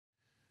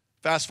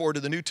Fast forward to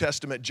the New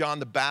Testament, John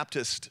the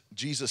Baptist,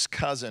 Jesus'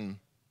 cousin,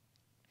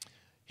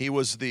 he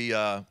was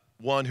the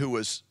one who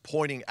was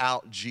pointing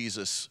out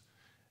Jesus.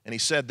 And he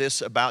said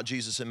this about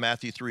Jesus in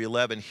Matthew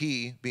 3:11.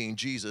 He, being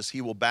Jesus, he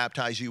will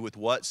baptize you with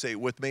what? Say it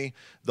with me.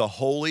 The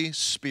Holy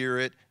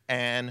Spirit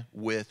and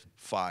with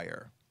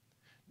fire.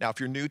 Now, if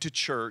you're new to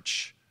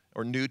church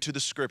or new to the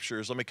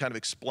scriptures, let me kind of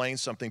explain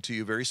something to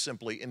you very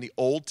simply. In the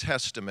Old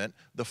Testament,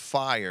 the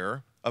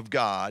fire of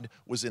God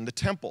was in the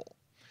temple.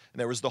 And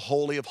there was the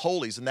Holy of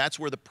Holies, and that's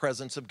where the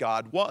presence of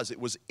God was. It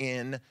was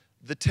in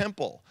the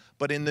temple.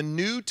 But in the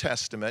New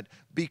Testament,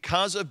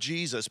 because of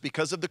Jesus,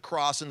 because of the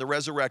cross and the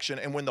resurrection,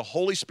 and when the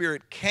Holy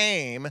Spirit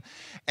came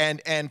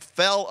and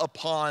fell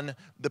upon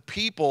the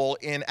people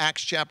in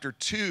Acts chapter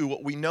 2,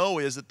 what we know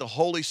is that the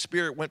Holy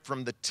Spirit went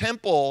from the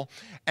temple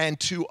and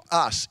to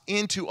us,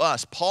 into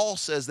us. Paul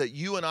says that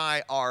you and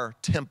I are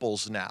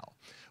temples now.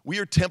 We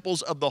are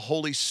temples of the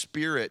Holy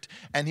Spirit,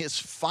 and his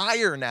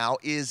fire now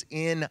is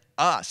in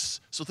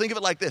us. So think of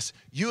it like this.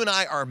 You and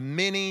I are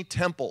many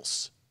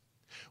temples.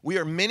 We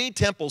are many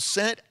temples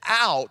sent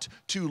out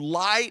to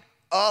light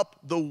up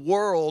the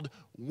world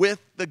with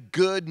the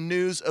good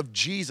news of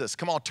Jesus.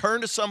 Come on,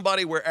 turn to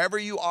somebody wherever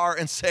you are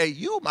and say,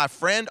 you, my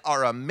friend,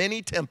 are a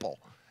mini temple.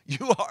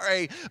 You are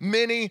a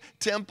mini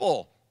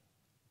temple.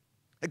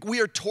 Like,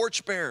 we are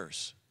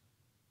torchbearers.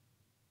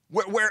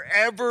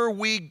 Wherever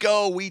we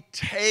go, we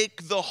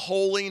take the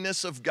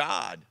holiness of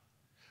God.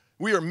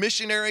 We are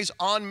missionaries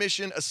on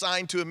mission,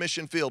 assigned to a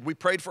mission field. We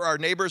prayed for our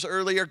neighbors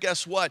earlier.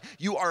 Guess what?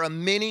 You are a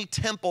mini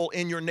temple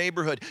in your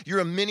neighborhood.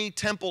 You're a mini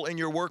temple in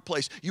your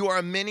workplace. You are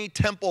a mini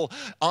temple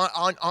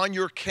on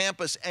your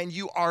campus, and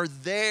you are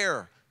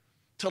there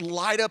to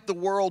light up the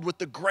world with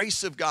the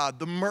grace of God,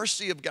 the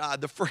mercy of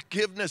God, the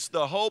forgiveness,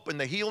 the hope, and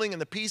the healing, and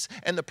the peace,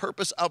 and the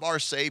purpose of our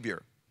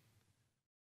Savior.